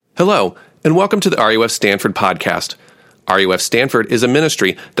Hello, and welcome to the RUF Stanford podcast. RUF Stanford is a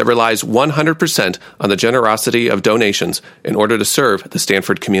ministry that relies 100% on the generosity of donations in order to serve the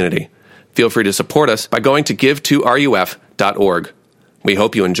Stanford community. Feel free to support us by going to give2ruf.org. We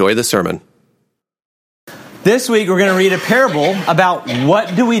hope you enjoy the sermon. This week we're going to read a parable about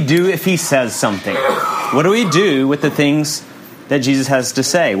what do we do if he says something. What do we do with the things that Jesus has to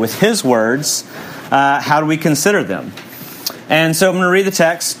say? With his words, how do we consider them? And so I'm going to read the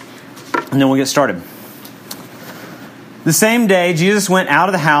text, and then we'll get started. The same day, Jesus went out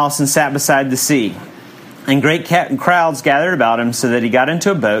of the house and sat beside the sea. And great crowds gathered about him, so that he got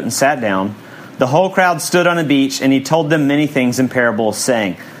into a boat and sat down. The whole crowd stood on the beach, and he told them many things in parables,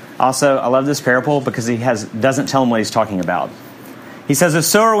 saying... Also, I love this parable because he doesn't tell them what he's talking about. He says, a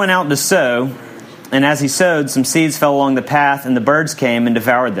sower went out to sow, and as he sowed, some seeds fell along the path, and the birds came and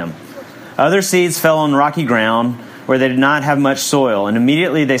devoured them. Other seeds fell on rocky ground, where they did not have much soil, and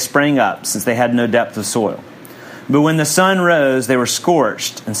immediately they sprang up, since they had no depth of soil. But when the sun rose, they were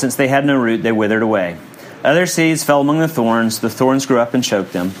scorched, and since they had no root, they withered away. Other seeds fell among the thorns grew up and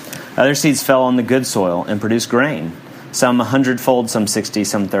choked them. Other seeds fell on the good soil and produced grain, some 100-fold, some 60,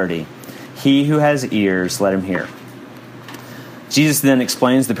 some 30. He who has ears, let him hear. Jesus then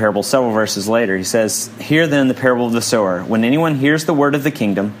explains the parable several verses later. He says, hear then the parable of the sower. When anyone hears the word of the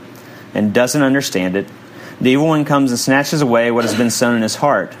kingdom and doesn't understand it, the evil one comes and snatches away what has been sown in his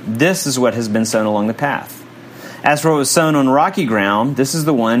heart. This is what has been sown along the path. As for what was sown on rocky ground, this is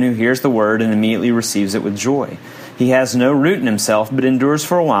the one who hears the word and immediately receives it with joy. He has no root in himself, but endures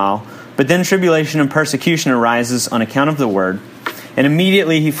for a while. But then tribulation and persecution arises on account of the word, and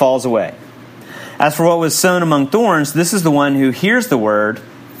immediately he falls away. As for what was sown among thorns, this is the one who hears the word,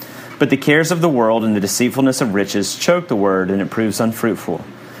 but the cares of the world and the deceitfulness of riches choke the word, and it proves unfruitful.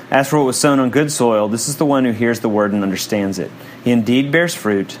 As for what was sown on good soil, this is the one who hears the word and understands it. He indeed bears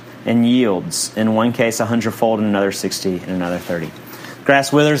fruit and yields, in one case 100-fold, in another 60, and another 30.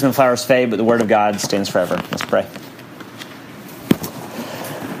 Grass withers and flowers fade, but the word of God stands forever. Let's pray.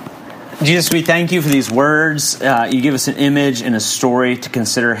 Jesus, we thank you for these words. You give us an image and a story to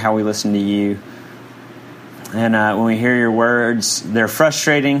consider how we listen to you. And when we hear your words, they're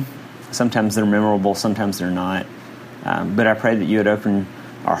frustrating. Sometimes they're memorable, sometimes they're not. But I pray that you would open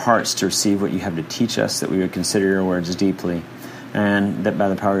our hearts to receive what you have to teach us, that we would consider your words deeply, and that by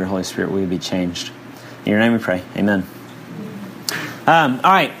the power of your Holy Spirit we would be changed. In your name we pray. Amen. All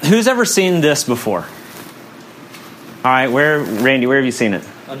right, who's ever seen this before? All right, Randy, where have you seen it?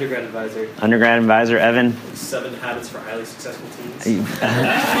 Undergrad Advisor. Undergrad Advisor. Evan? 7 Habits for Highly Successful Teens.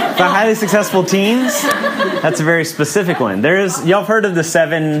 For highly successful teens? That's a very specific one. Y'all have heard of the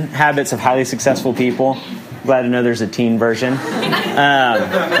 7 Habits of Highly Successful People? Glad to know there's a teen version.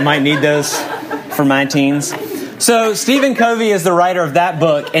 Might need those for my teens. So Stephen Covey is the writer of that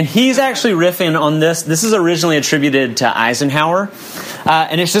book, and he's actually riffing on this. This is originally attributed to Eisenhower,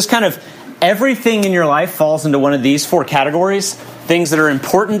 and it's just kind of everything in your life falls into one of these 4 categories. Things that are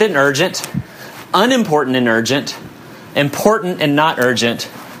important and urgent, unimportant and urgent, important and not urgent,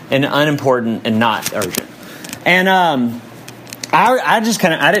 and unimportant and not urgent. And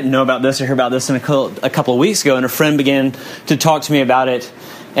I didn't know about this or hear about this a couple of weeks ago, and a friend began to talk to me about it.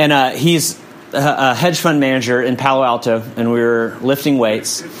 And he's a hedge fund manager in Palo Alto, and we were lifting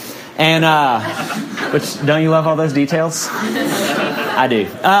weights. And which, don't you love all those details? I do.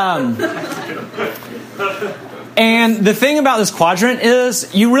 And the thing about this quadrant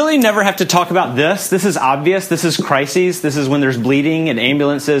is you really never have to talk about this. This is obvious. This is crises. This is when there's bleeding and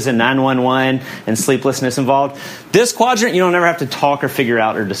ambulances and 911 and sleeplessness involved. This quadrant you don't ever have to talk or figure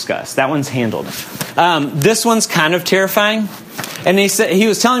out or discuss. That one's handled. This one's kind of terrifying. And he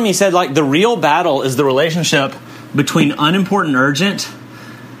was telling me, he said, like, the real battle is the relationship between unimportant urgent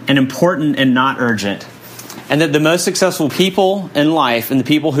and important and not urgent. And that the most successful people in life and the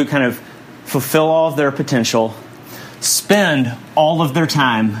people who kind of fulfill all of their potential spend all of their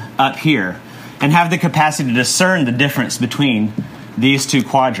time up here and have the capacity to discern the difference between these 2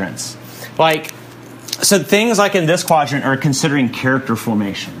 quadrants. So things like in this quadrant are considering character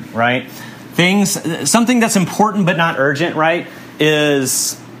formation, right? Something that's important but not urgent, right,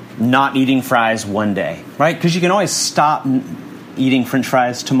 is not eating fries one day, right? Because you can always stop eating French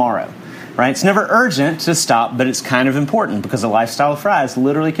fries tomorrow, right? It's never urgent to stop, but it's kind of important because a lifestyle of fries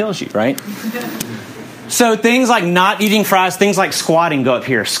literally kills you, right? So things like not eating fries, things like squatting go up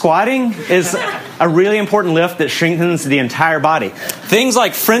here. Squatting is a really important lift that strengthens the entire body. Things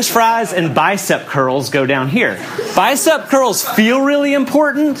like French fries and bicep curls go down here. Bicep curls feel really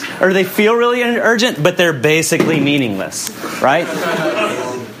important, or they feel really urgent, but they're basically meaningless, right?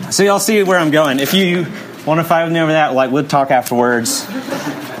 So y'all see where I'm going. If you want to fight with me over that, we'll talk afterwards.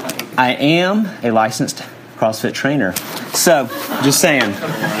 I am a licensed CrossFit trainer. So, just saying.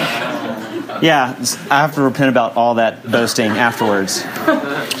 Yeah, I have to repent about all that boasting afterwards.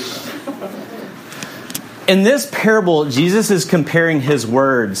 In this parable, Jesus is comparing his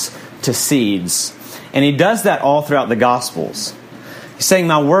words to seeds. And he does that all throughout the Gospels. He's saying,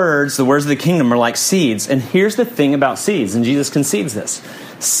 my words, the words of the kingdom, are like seeds. And here's the thing about seeds, and Jesus concedes this.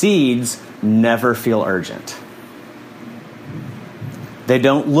 Seeds never feel urgent. They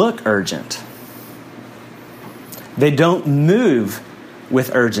don't look urgent. They don't move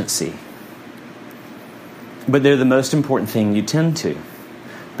with urgency. But they're the most important thing you tend to,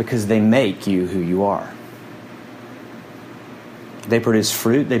 because they make you who you are. They produce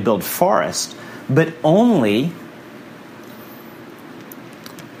fruit, they build forest, but only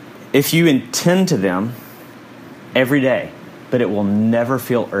if you intend to them every day, but it will never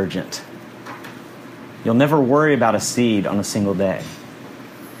feel urgent. You'll never worry about a seed on a single day.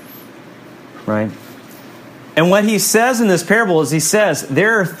 Right? And what he says in this parable is he says,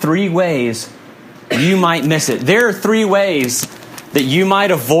 there are 3 ways you might miss it. There are 3 ways that you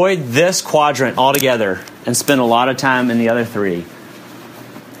might avoid this quadrant altogether and spend a lot of time in the other 3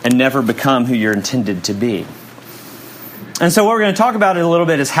 and never become who you're intended to be. And so what we're going to talk about in a little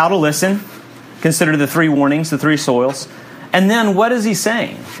bit is how to listen, consider the 3 warnings, the 3 soils, and then what is he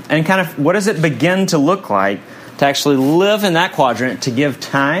saying? And kind of what does it begin to look like to actually live in that quadrant, to give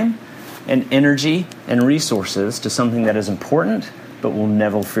time and energy and resources to something that is important but will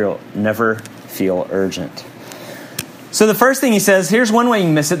never feel urgent. So the first thing he says, here's one way you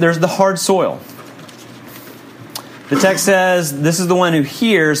can miss it. There's the hard soil. The text says, this is the one who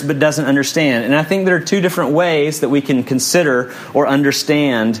hears but doesn't understand. And I think there are 2 different ways that we can consider or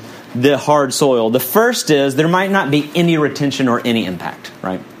understand the hard soil. The first is there might not be any retention or any impact,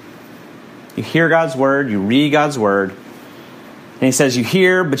 right? You hear God's word, you read God's word, and he says you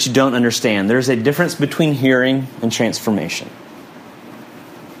hear but you don't understand. There's a difference between hearing and transformation.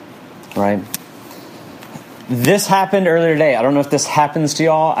 Right? This happened earlier today. I don't know if this happens to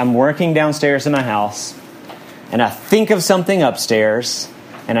y'all. I'm working downstairs in my house, and I think of something upstairs,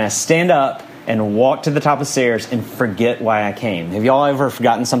 and I stand up and walk to the top of the stairs and forget why I came. Have y'all ever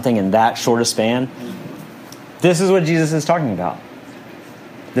forgotten something in that short a span? This is what Jesus is talking about.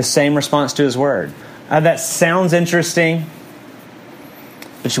 The same response to his word. That sounds interesting,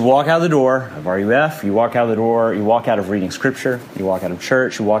 but you walk out of the door of RUF, you walk out of the door, you walk out of reading Scripture, you walk out of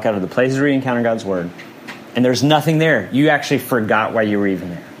church, you walk out of the places where you encounter God's word, and there's nothing there. You actually forgot why you were even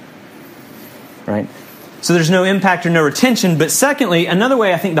there. Right? So there's no impact or no retention. But secondly, another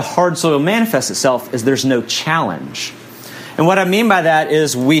way I think the hard soil manifests itself is there's no challenge. And what I mean by that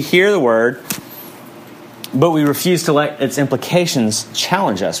is we hear the word, but we refuse to let its implications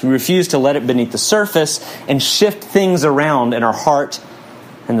challenge us. We refuse to let it beneath the surface and shift things around in our heart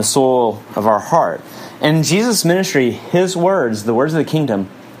and the soil of our heart. And in Jesus' ministry, his words, the words of the kingdom,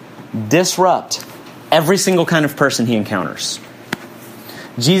 disrupt every single kind of person he encounters.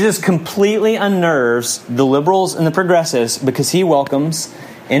 Jesus completely unnerves the liberals and the progressives because he welcomes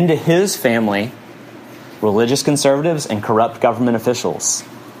into his family religious conservatives and corrupt government officials,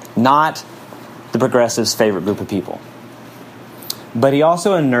 not the progressives' favorite group of people. But he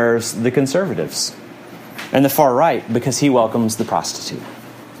also unnerves the conservatives and the far right because he welcomes the prostitute.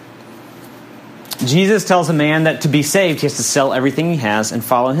 Jesus tells a man that to be saved, he has to sell everything he has and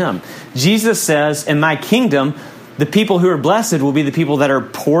follow him. Jesus says, in my kingdom, the people who are blessed will be the people that are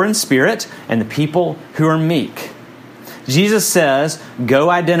poor in spirit and the people who are meek. Jesus says, go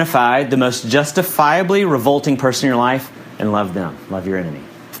identify the most justifiably revolting person in your life and love them. Love your enemy.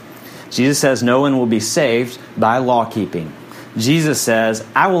 Jesus says, no one will be saved by law keeping. Jesus says,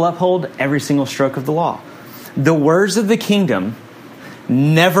 I will uphold every single stroke of the law. The words of the kingdom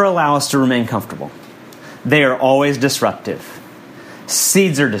never allow us to remain comfortable. They are always disruptive.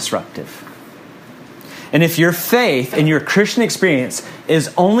 Seeds are disruptive. And if your faith and your Christian experience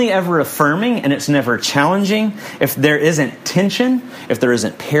is only ever affirming and it's never challenging, if there isn't tension, if there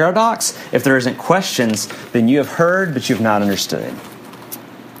isn't paradox, if there isn't questions, then you have heard but you've not understood.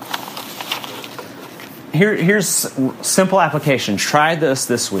 Here's simple application. Try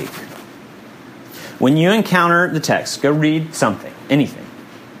this week. When you encounter the text, go read something, anything.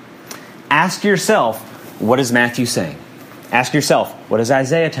 Ask yourself, what is Matthew saying? Ask yourself, what is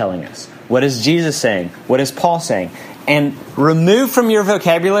Isaiah telling us? What is Jesus saying? What is Paul saying? And remove from your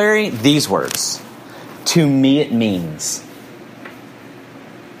vocabulary these words. To me it means.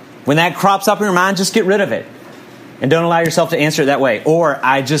 When that crops up in your mind, just get rid of it. And don't allow yourself to answer it that way. Or,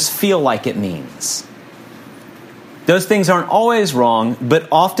 I just feel like it means. Those things aren't always wrong, but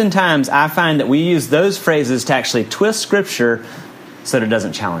oftentimes I find that we use those phrases to actually twist Scripture so that it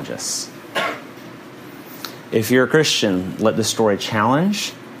doesn't challenge us. If you're a Christian, let the story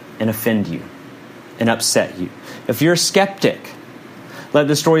challenge and offend you and upset you. If you're a skeptic, let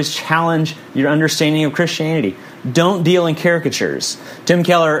the stories challenge your understanding of Christianity. Don't deal in caricatures. Tim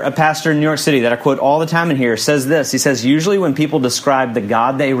Keller, a pastor in New York City that I quote all the time in here, says this. He says, usually when people describe the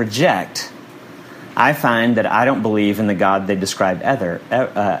God they reject, I find that I don't believe in the God they describe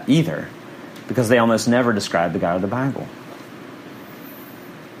either, because they almost never describe the God of the Bible.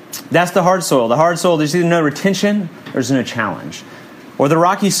 That's the hard soil. The hard soil, there's either no retention or there's no challenge. Or the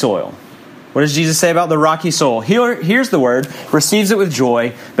rocky soil. What does Jesus say about the rocky soil? Here's the word, receives it with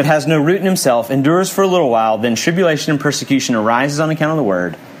joy, but has no root in himself, endures for a little while, then tribulation and persecution arises on account of the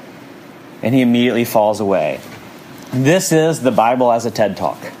word, and he immediately falls away. This is the Bible as a TED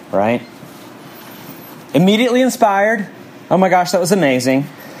Talk, right? Immediately inspired. Oh my gosh, that was amazing.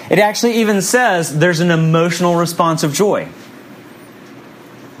 It actually even says there's an emotional response of joy.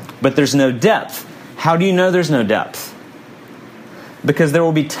 But there's no depth. How do you know there's no depth? Because there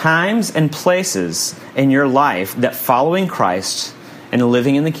will be times and places in your life that following Christ and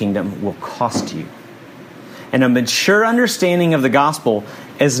living in the kingdom will cost you. And a mature understanding of the gospel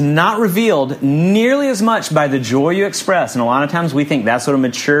is not revealed nearly as much by the joy you express. And a lot of times we think that's what a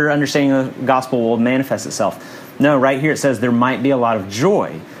mature understanding of the gospel will manifest itself. No, right here it says there might be a lot of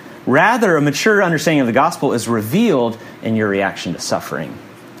joy. Rather, a mature understanding of the gospel is revealed in your reaction to suffering.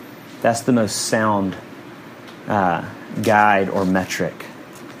 That's the most sound guide or metric.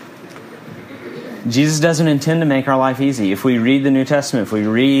 Jesus doesn't intend to make our life easy. If we read the New Testament, if we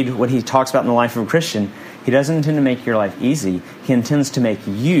read what he talks about in the life of a Christian, he doesn't intend to make your life easy. He intends to make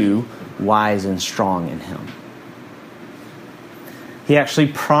you wise and strong in him. He actually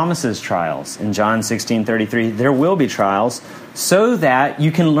promises trials. In John 16:33, there will be trials so that you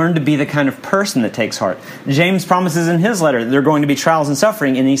can learn to be the kind of person that takes heart. James promises in his letter that there are going to be trials and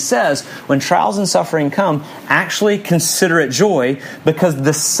suffering, and he says, when trials and suffering come, actually consider it joy, because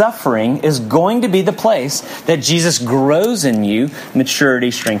the suffering is going to be the place that Jesus grows in you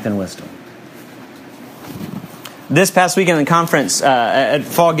maturity, strength, and wisdom. This past weekend at the conference, at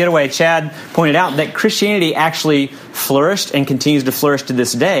Fall Getaway, Chad pointed out that Christianity actually flourished and continues to flourish to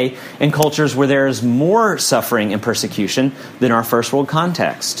this day in cultures where there is more suffering and persecution than our first world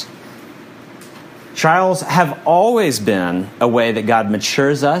context. Trials have always been a way that God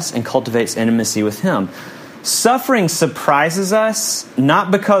matures us and cultivates intimacy with him. Suffering surprises us, not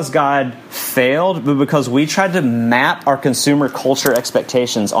because God failed, but because we tried to map our consumer culture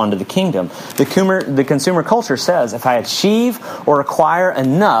expectations onto the kingdom. The consumer culture says, if I achieve or acquire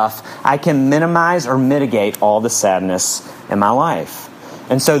enough, I can minimize or mitigate all the sadness in my life.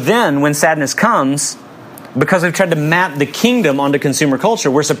 And so then, when sadness comes, because we've tried to map the kingdom onto consumer culture,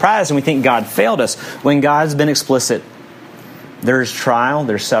 we're surprised and we think God failed us, when God's been explicit. There's trial,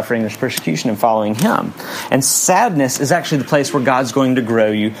 there's suffering, there's persecution in following him. And sadness is actually the place where God's going to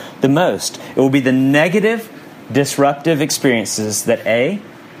grow you the most. It will be the negative, disruptive experiences that A,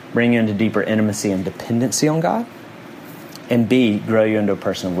 bring you into deeper intimacy and dependency on God, and B, grow you into a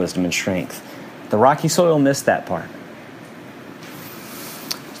person of wisdom and strength. The rocky soil missed that part.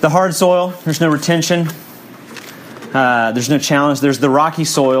 The hard soil, there's no retention, there's no challenge. There's the rocky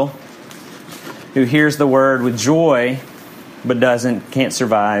soil who hears the word with joy, but can't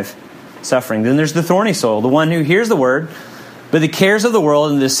survive suffering. Then there's the thorny soil, the one who hears the word, but the cares of the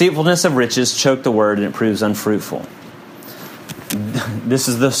world and the deceitfulness of riches choke the word and it proves unfruitful. This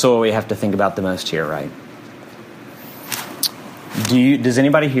is the soil we have to think about the most here, right? Does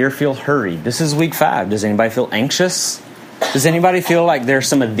anybody here feel hurried? This is week 5. Does anybody feel anxious? Does anybody feel like there's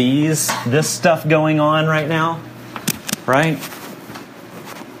some of this stuff going on right now? Right?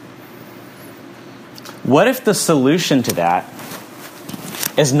 What if the solution to that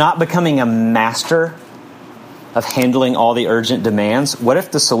is not becoming a master of handling all the urgent demands? What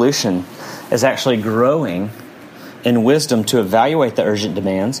if the solution is actually growing in wisdom to evaluate the urgent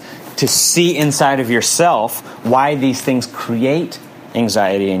demands, to see inside of yourself why these things create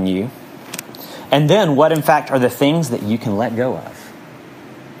anxiety in you, and then what in fact are the things that you can let go of,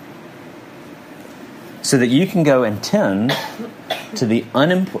 so that you can go and tend to the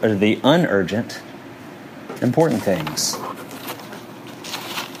unurgent important things.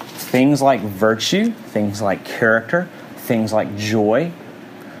 Things like virtue, things like character, things like joy,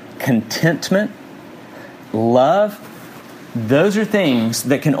 contentment, love. Those are things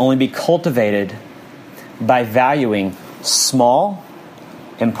that can only be cultivated by valuing small,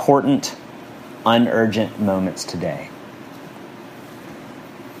 important, unurgent moments today.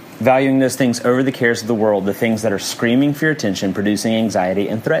 Valuing those things over the cares of the world, the things that are screaming for your attention, producing anxiety,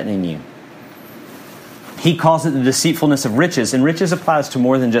 and threatening you. He calls it the deceitfulness of riches, and riches applies to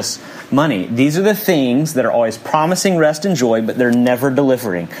more than just money. These are the things that are always promising rest and joy, but they're never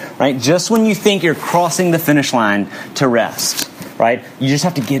delivering, right? Just when you think you're crossing the finish line to rest, right? You just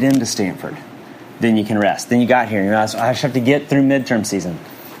have to get into Stanford. Then you can rest. Then you got here and you realize, I just have to get through midterm season.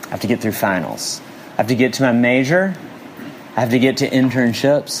 I have to get through finals. I have to get to my major. I have to get to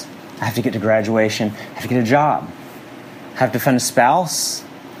internships. I have to get to graduation. I have to get a job. I have to find a spouse.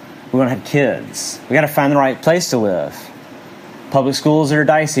 We want to have kids. We got to find the right place to live. Public schools are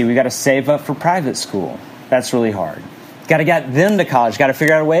dicey. We got to save up for private school. That's really hard. Got to get them to college. Got to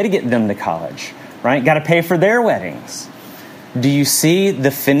figure out a way to get them to college, right? Got to pay for their weddings. Do you see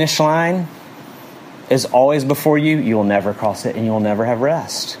the finish line is always before you? You will never cross it, and you will never have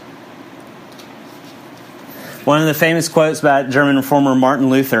rest. One of the famous quotes by German reformer Martin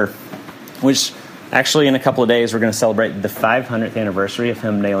Luther, which actually in a couple of days we're going to celebrate the 500th anniversary of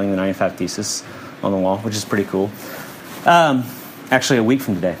him nailing the 95 Thesis on the wall, which is pretty cool. Actually a week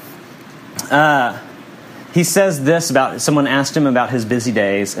from today. He says this about, someone asked him about his busy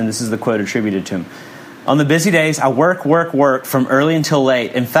days, and this is the quote attributed to him. On the busy days, I work from early until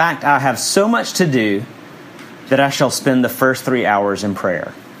late. In fact, I have so much to do that I shall spend the first 3 hours in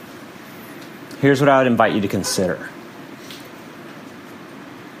prayer. Here's what I would invite you to consider.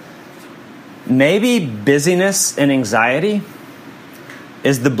 Maybe busyness and anxiety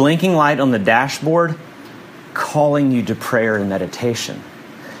is the blinking light on the dashboard calling you to prayer and meditation,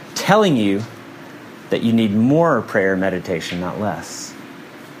 telling you that you need more prayer and meditation, not less.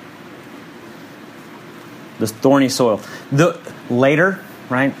 The thorny soil. Later,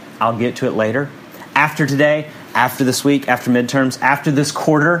 right? I'll get to it later. After today, after this week, after midterms, after this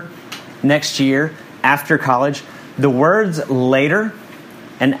quarter, next year, after college, the words later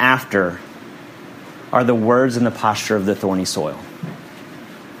and after are the words and the posture of the thorny soil.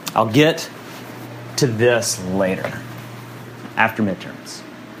 I'll get to this later, after midterms.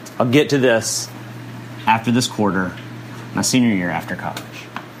 I'll get to this after this quarter, my senior year after college.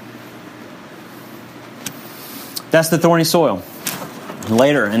 That's the thorny soil.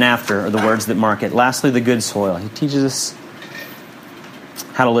 Later and after are the words that mark it. Lastly, the good soil. He teaches us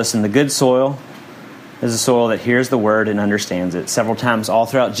how to listen. The good soil is a soil that hears the word and understands it. Several times all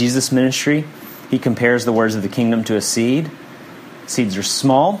throughout Jesus' ministry, he compares the words of the kingdom to a seed. Seeds are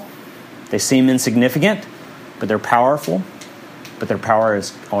small. They seem insignificant, but they're powerful. But their power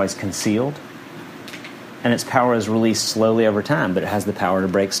is always concealed. And its power is released slowly over time, but it has the power to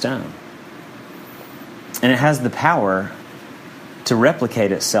break stone. And it has the power to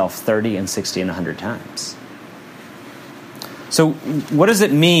replicate itself 30 and 60 and 100 times. So what does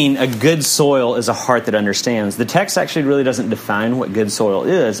it mean a good soil is a heart that understands? The text actually really doesn't define what good soil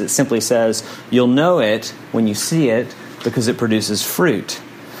is. It simply says you'll know it when you see it because it produces fruit.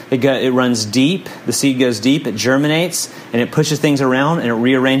 It runs deep, the seed goes deep, it germinates, and it pushes things around, and it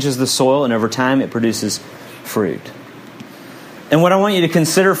rearranges the soil, and over time it produces fruit. And what I want you to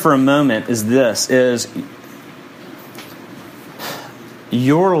consider for a moment is this, is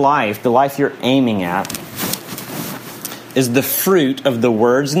your life, the life you're aiming at, is the fruit of the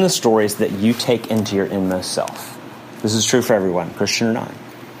words and the stories that you take into your inmost self. This is true for everyone, Christian or not.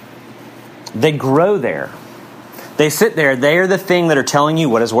 They grow there. They sit there. They are the thing that are telling you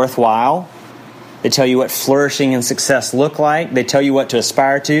what is worthwhile. They tell you what flourishing and success look like. They tell you what to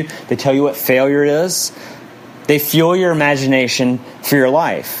aspire to. They tell you what failure is. They fuel your imagination for your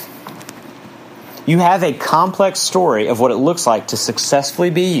life. You have a complex story of what it looks like to successfully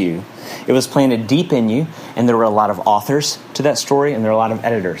be you. It was planted deep in you, and there were a lot of authors to that story, and there are a lot of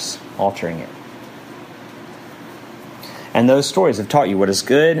editors altering it. And those stories have taught you what is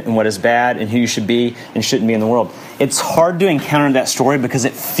good and what is bad and who you should be and shouldn't be in the world. It's hard to encounter that story because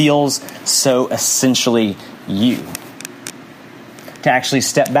it feels so essentially you. To actually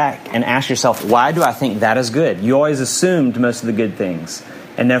step back and ask yourself, why do I think that is good? You always assumed most of the good things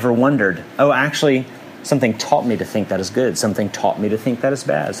and never wondered, oh, actually, something taught me to think that is good. Something taught me to think that is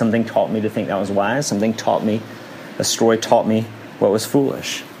bad. Something taught me to think that was wise. Something taught me, a story taught me what was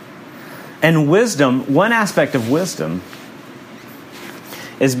foolish. And wisdom, one aspect of wisdom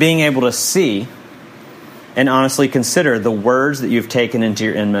is being able to see and honestly consider the words that you've taken into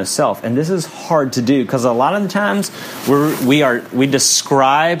your inmost self. And this is hard to do because a lot of the times we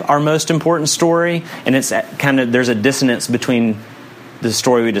describe our most important story, and it's there's a dissonance between the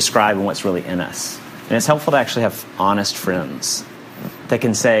story we describe and what's really in us. And it's helpful to actually have honest friends that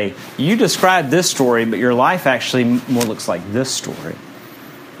can say, you describe this story, but your life actually more looks like this story.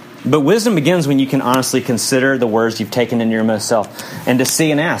 But wisdom begins when you can honestly consider the words you've taken into your most self and to see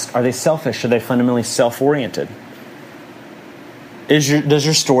and ask, are they selfish? Are they fundamentally self-oriented? Does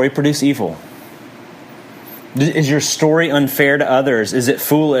your story produce evil? Is your story unfair to others? Is it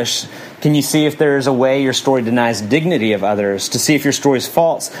foolish? Can you see if there is a way your story denies dignity of others? To see if your story is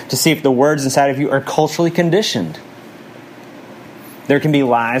false? To see if the words inside of you are culturally conditioned? There can be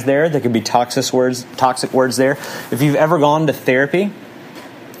lies there. There can be toxic words there. If you've ever gone to therapy,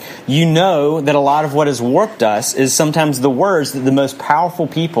 you know that a lot of what has warped us is sometimes the words that the most powerful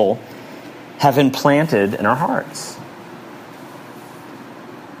people have implanted in our hearts.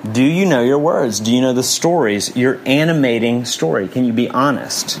 Do you know your words? Do you know the stories, your animating story? Can you be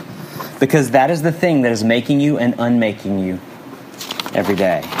honest? Because that is the thing that is making you and unmaking you every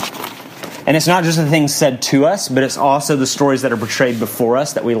day. And it's not just the things said to us, but it's also the stories that are portrayed before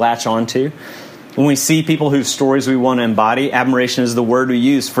us that we latch onto. When we see people whose stories we want to embody, admiration is the word we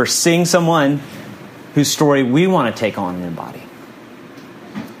use for seeing someone whose story we want to take on and embody.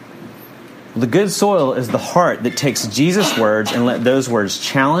 The good soil is the heart that takes Jesus' words and let those words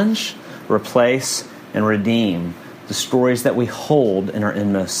challenge, replace, and redeem the stories that we hold in our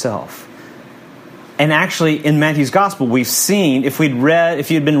inmost self. And actually, in Matthew's Gospel, we've seen, if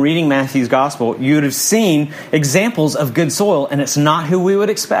you'd been reading Matthew's Gospel, you would have seen examples of good soil, and it's not who we would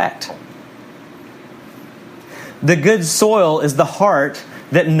expect. The good soil is the heart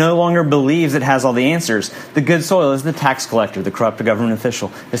that no longer believes it has all the answers. The good soil is the tax collector, the corrupt government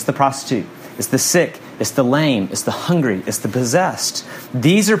official. It's the prostitute. It's the sick. It's the lame. It's the hungry. It's the possessed.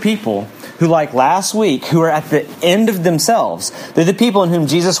 These are people who, like last week, who are at the end of themselves. They're the people in whom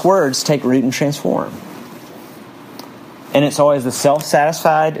Jesus' words take root and transform. And it's always the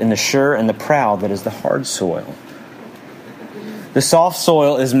self-satisfied and the sure and the proud that is the hard soil. The soft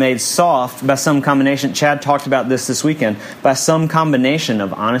soil is made soft by some combination. Chad talked about this weekend. By some combination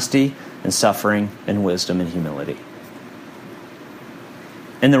of honesty and suffering and wisdom and humility.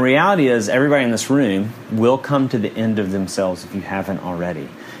 And the reality is everybody in this room will come to the end of themselves if you haven't already.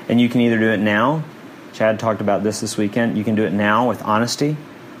 And you can either do it now. Chad talked about this weekend. You can do it now with honesty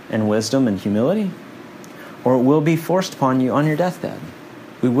and wisdom and humility. Or it will be forced upon you on your deathbed.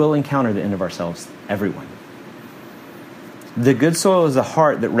 We will encounter the end of ourselves, everyone. The good soil is a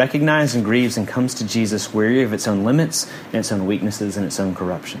heart that recognizes and grieves and comes to Jesus weary of its own limits and its own weaknesses and its own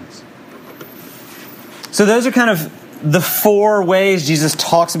corruptions. So those are kind of the 4 ways Jesus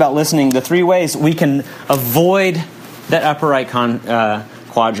talks about listening, the 3 ways we can avoid that upper right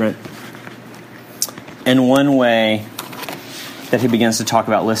quadrant, and 1 way that he begins to talk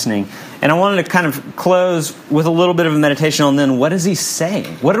about listening. And I wanted to kind of close with a little bit of a meditation on then, what is he saying?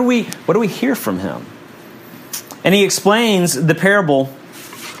 What do we hear from him? And he explains the parable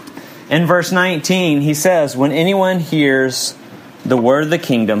in verse 19. He says, when anyone hears the word of the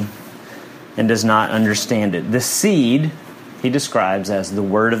kingdom and does not understand it. The seed he describes as the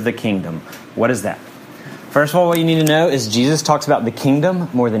word of the kingdom. What is that? First of all, what you need to know is Jesus talks about the kingdom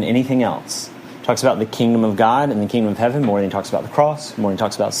more than anything else. He talks about the kingdom of God and the kingdom of heaven more than he talks about the cross, more than he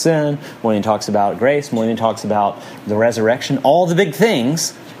talks about sin, more than he talks about grace, more than he talks about the resurrection. All the big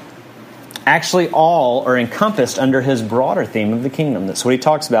things actually all are encompassed under his broader theme of the kingdom. That's what he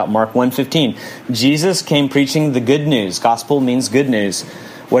talks about. Mark 1:15. Jesus came preaching the good news. Gospel means good news.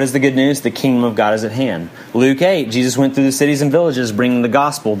 What is the good news? The kingdom of God is at hand. Luke 8, Jesus went through the cities and villages bringing the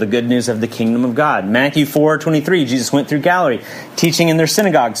gospel, the good news of the kingdom of God. Matthew 4:23, Jesus went through Galilee, teaching in their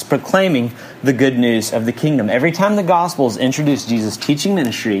synagogues, proclaiming the good news of the kingdom. Every time the Gospels introduce Jesus' teaching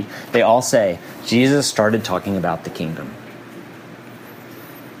ministry, they all say, Jesus started talking about the kingdom.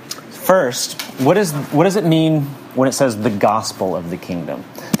 First, what does it mean when it says the gospel of the kingdom?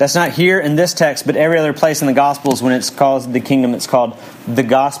 That's not here in this text, but every other place in the Gospels when it's called the kingdom, it's called the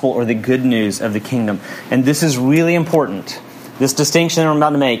gospel or the good news of the kingdom. And this is really important. This distinction I'm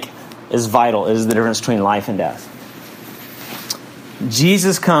about to make is vital. It is the difference between life and death.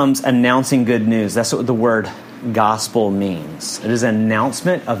 Jesus comes announcing good news. That's what the word gospel means. It is an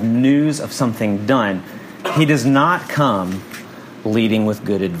announcement of news of something done. He does not come leading with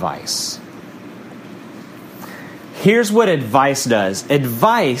good advice. Here's what advice does.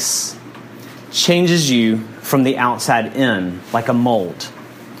 Advice changes you from the outside in, like a mold.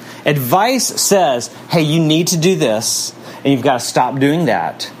 Advice says, hey, you need to do this, and you've got to stop doing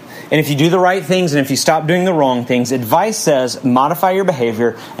that. And if you do the right things, and if you stop doing the wrong things, advice says, modify your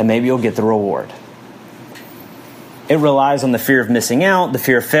behavior, and maybe you'll get the reward. It relies on the fear of missing out, the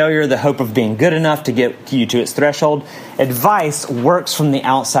fear of failure, the hope of being good enough to get you to its threshold. Advice works from the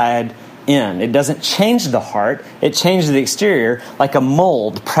outside in. It doesn't change the heart. It changes the exterior like a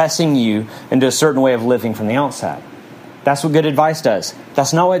mold pressing you into a certain way of living from the outside. That's what good advice does.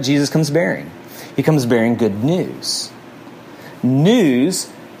 That's not what Jesus comes bearing. He comes bearing good news. News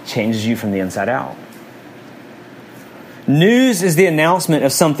changes you from the inside out. News is the announcement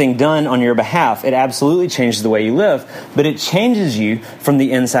of something done on your behalf. It absolutely changes the way you live, but it changes you from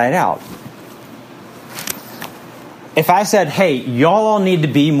the inside out. If I said, hey, y'all all need to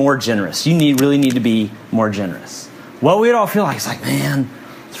be more generous. You really need to be more generous. What we'd all feel like is like, man,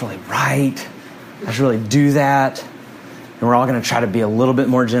 it's really right. I should really do that. And we're all going to try to be a little bit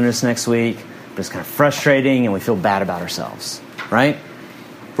more generous next week. But it's kind of frustrating and we feel bad about ourselves, right?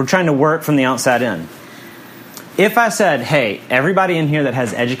 We're trying to work from the outside in. If I said, hey, everybody in here that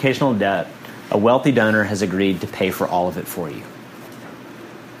has educational debt, a wealthy donor has agreed to pay for all of it for you.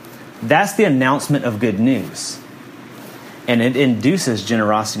 That's the announcement of good news. And it induces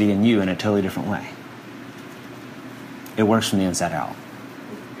generosity in you in a totally different way. It works from the inside out.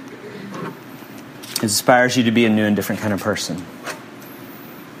 It inspires you to be a new and different kind of person.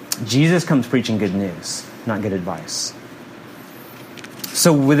 Jesus comes preaching good news, not good advice.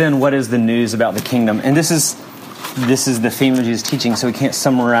 So within what is the news about the kingdom? And this is the theme of Jesus' teaching, so we can't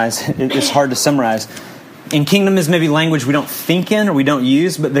summarize. It's hard to summarize. And kingdom is maybe language we don't think in or we don't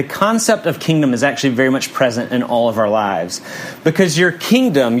use, but the concept of kingdom is actually very much present in all of our lives. Because your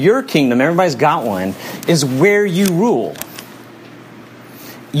kingdom, everybody's got one, is where you rule.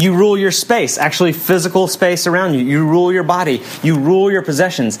 You rule your space, actually physical space around you. You rule your body. You rule your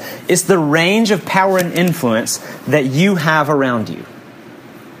possessions. It's the range of power and influence that you have around you.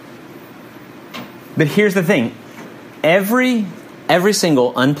 But here's the thing. Every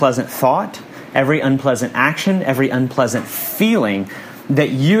single unpleasant thought, every unpleasant action, every unpleasant feeling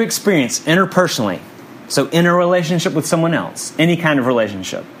that you experience interpersonally, so in a relationship with someone else, any kind of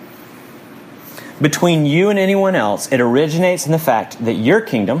relationship, between you and anyone else, it originates in the fact that your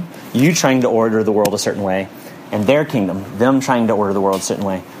kingdom, you trying to order the world a certain way, and their kingdom, them trying to order the world a certain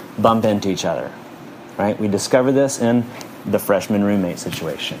way, bump into each other. Right? We discover this in the freshman roommate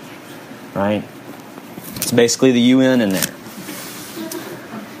situation. Right? It's basically the UN in there.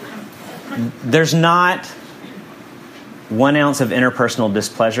 There's not 1 ounce of interpersonal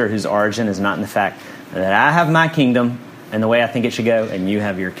displeasure whose origin is not in the fact that I have my kingdom and the way I think it should go, and you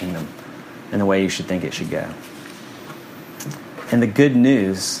have your kingdom and the way you should think it should go. And the good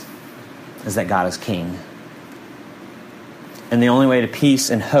news is that God is king. And the only way to peace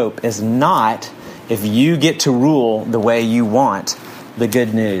and hope is not if you get to rule the way you want. The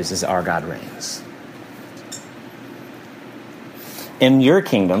good news is our God reigns. In your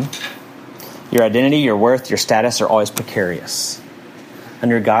kingdom, your identity, your worth, your status are always precarious.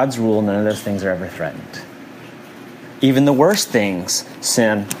 Under God's rule, none of those things are ever threatened. Even the worst things,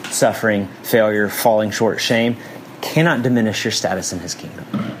 sin, suffering, failure, falling short, shame, cannot diminish your status in His kingdom.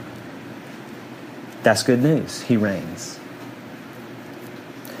 That's good news. He reigns.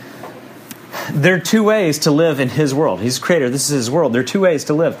 There are 2 ways to live in His world. He's creator. This is His world. There are 2 ways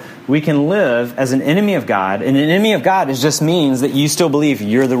to live. We can live as an enemy of God, and an enemy of God just means that you still believe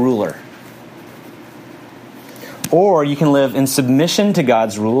you're the ruler. Or you can live in submission to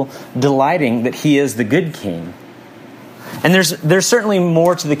God's rule, delighting that He is the good king. And there's certainly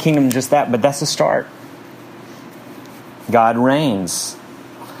more to the kingdom than just that, but that's the start. God reigns.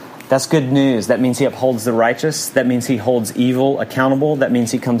 That's good news. That means He upholds the righteous. That means He holds evil accountable. That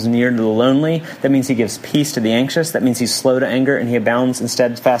means He comes near to the lonely. That means He gives peace to the anxious. That means He's slow to anger and He abounds in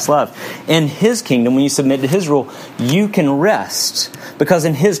steadfast love. In His kingdom, when you submit to His rule, you can rest. Because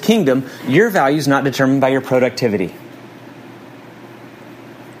in His kingdom, your value is not determined by your productivity.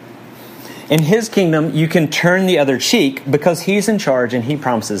 In His kingdom, you can turn the other cheek because He's in charge and He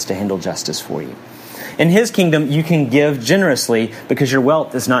promises to handle justice for you. In His kingdom, you can give generously because your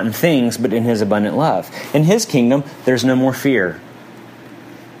wealth is not in things, but in His abundant love. In His kingdom, there's no more fear.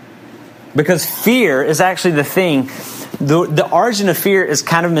 Because fear is actually the thing. The origin of fear is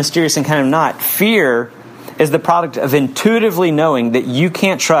kind of mysterious and kind of not. Fear is the product of intuitively knowing that you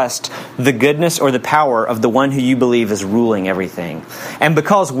can't trust the goodness or the power of the one who you believe is ruling everything. And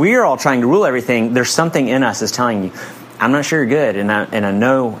because we're all trying to rule everything, there's something in us that's telling you, I'm not sure you're good, and I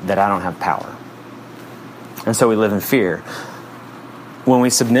know that I don't have power. And so we live in fear. When we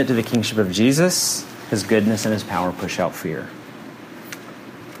submit to the kingship of Jesus, His goodness and His power push out fear.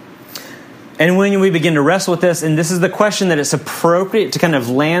 And when we begin to wrestle with this, and this is the question that it's appropriate to kind of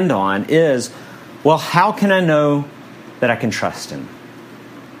land on, is, well, how can I know that I can trust Him?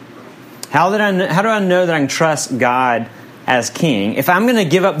 How do I know that I can trust God as King? If I'm going to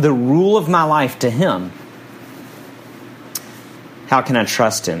give up the rule of my life to Him, how can I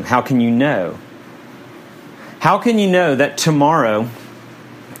trust Him? How can you know? How can you know that tomorrow,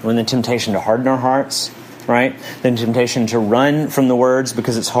 when the temptation to harden our hearts right? The temptation to run from the words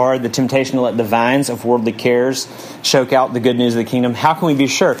because it's hard. The temptation to let the vines of worldly cares choke out the good news of the kingdom. How can we be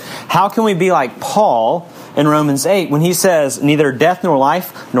sure? How can we be like Paul in Romans 8 when he says, neither death nor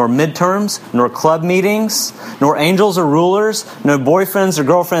life, nor midterms, nor club meetings, nor angels or rulers, no boyfriends or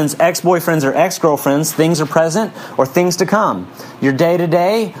girlfriends, ex-boyfriends or ex-girlfriends, things are present or things to come, your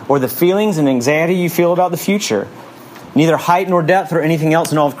day-to-day or the feelings and anxiety you feel about the future. Neither height nor depth or anything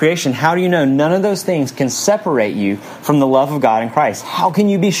else in all of creation. How do you know none of those things can separate you from the love of God in Christ? How can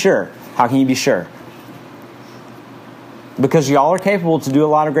you be sure? How can you be sure? Because y'all are capable to do a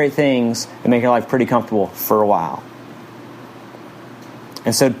lot of great things and make your life pretty comfortable for a while.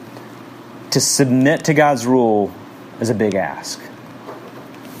 And so to submit to God's rule is a big ask.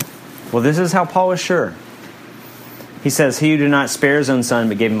 Well, this is how Paul was sure. He says, he who did not spare his own son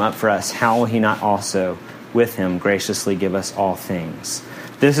but gave him up for us, how will he not also with him graciously give us all things?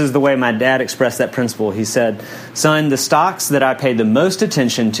 This is the way my dad expressed that principle. He said, son, the stocks that I pay the most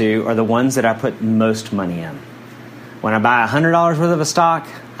attention to are the ones that I put most money in. When I buy $100 worth of a stock,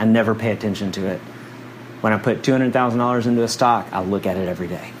 I never pay attention to it. When I put $200,000 into a stock, I look at it every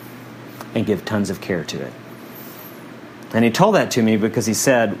day and give tons of care to it. And he told that to me because he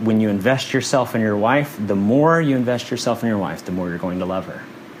said, when you invest yourself in your wife, the more you invest yourself in your wife, the more you're going to love her.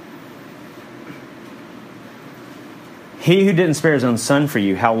 He who didn't spare his own son for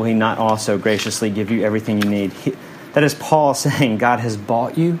you, how will he not also graciously give you everything you need? That is Paul saying God has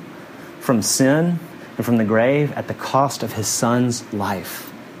bought you from sin and from the grave at the cost of his son's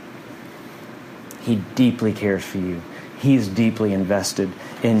life. He deeply cares for you. He's deeply invested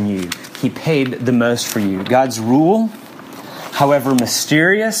in you. He paid the most for you. God's rule, however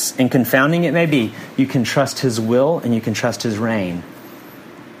mysterious and confounding it may be, you can trust his will and you can trust his reign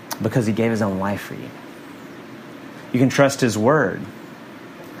because he gave his own life for you. You can trust his word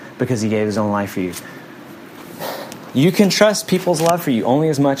because he gave his own life for you. You can trust people's love for you only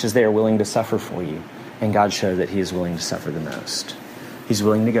as much as they are willing to suffer for you. And God showed that he is willing to suffer the most. He's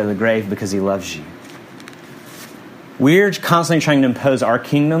willing to go to the grave because he loves you. We're constantly trying to impose our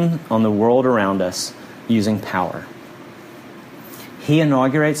kingdom on the world around us using power. He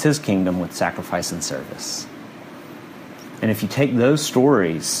inaugurates his kingdom with sacrifice and service. And if you take those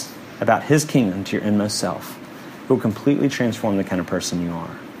stories about his kingdom to your inmost self, will completely transform the kind of person you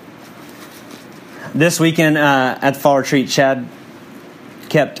are. This weekend at the fall retreat, Chad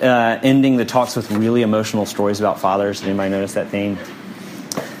kept ending the talks with really emotional stories about fathers. Did anybody notice that theme?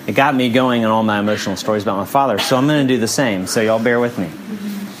 It got me going on all my emotional stories about my father, so I'm going to do the same, so y'all bear with me.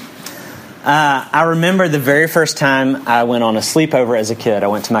 I remember the very first time I went on a sleepover as a kid. I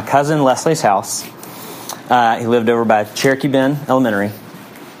went to my cousin Leslie's house. He lived over by Cherokee Bend Elementary.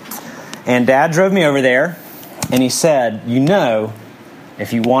 And Dad drove me over there. And he said, you know,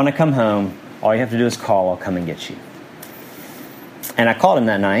 if you want to come home, all you have to do is call. I'll come and get you. And I called him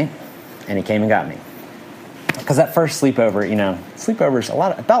that night, and he came and got me. Because that first sleepover, sleepovers,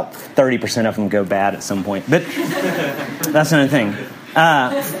 about 30% of them go bad at some point. But that's another thing.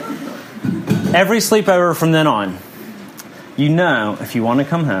 Every sleepover from then on, you know, if you want to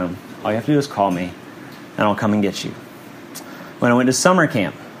come home, all you have to do is call me, and I'll come and get you. When I went to summer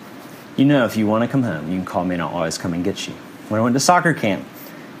camp, you know, if you want to come home, you can call me and I'll always come and get you. When I went to soccer camp,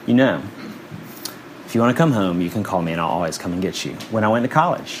 you know, if you want to come home, you can call me and I'll always come and get you. When I went to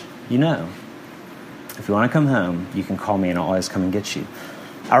college, you know, if you want to come home, you can call me and I'll always come and get you.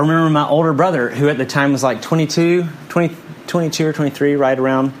 I remember my older brother, who at the time was like 22 or 23, right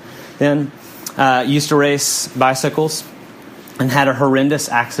around then, used to race bicycles and had a horrendous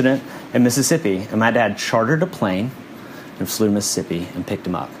accident in Mississippi. And my dad chartered a plane and flew to Mississippi and picked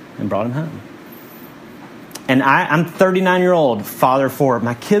him up and brought him home. And I'm 39-year-old, father of four.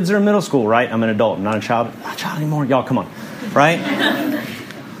 My kids are in middle school, right? I'm an adult. I'm not a child. I'm not a child anymore. Y'all, come on. Right?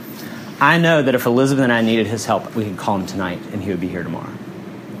 I know that if Elizabeth and I needed his help, we could call him tonight and he would be here tomorrow.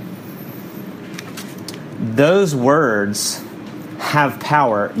 Those words have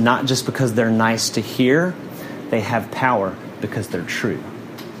power not just because they're nice to hear. They have power because they're true.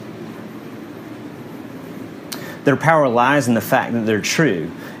 Their power lies in the fact that they're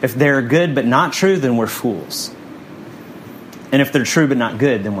true. If they're good but not true, then we're fools. And if they're true but not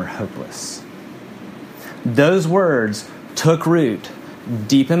good, then we're hopeless. Those words took root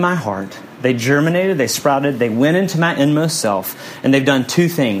deep in my heart. They germinated, they sprouted, they went into my inmost self, and they've done two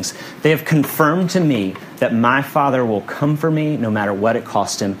things. They have confirmed to me that my Father will come for me no matter what it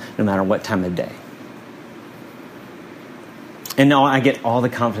cost him, no matter what time of day. And now I get all the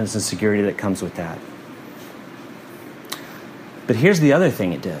confidence and security that comes with that. But here's the other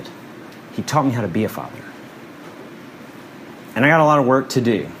thing it did. He taught me how to be a father. And I got a lot of work to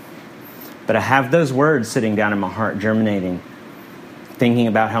do. But But I have those words sitting down in my heart, germinating, thinking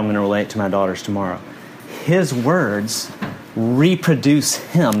about how I'm going to relate to my daughters tomorrow. His words reproduce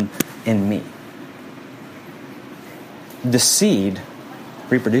him in me. The seed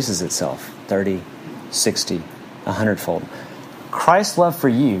reproduces itself 30, 60, 100-fold. Christ's love for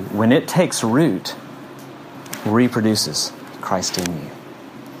you, when it takes root, reproduces Christ in you.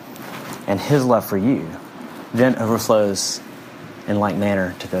 And his love for you then overflows in like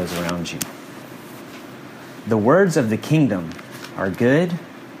manner to those around you. The words of the kingdom are good.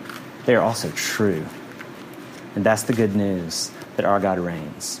 They are also true. And that's the good news, that our God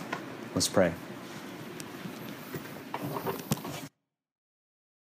reigns. Let's pray.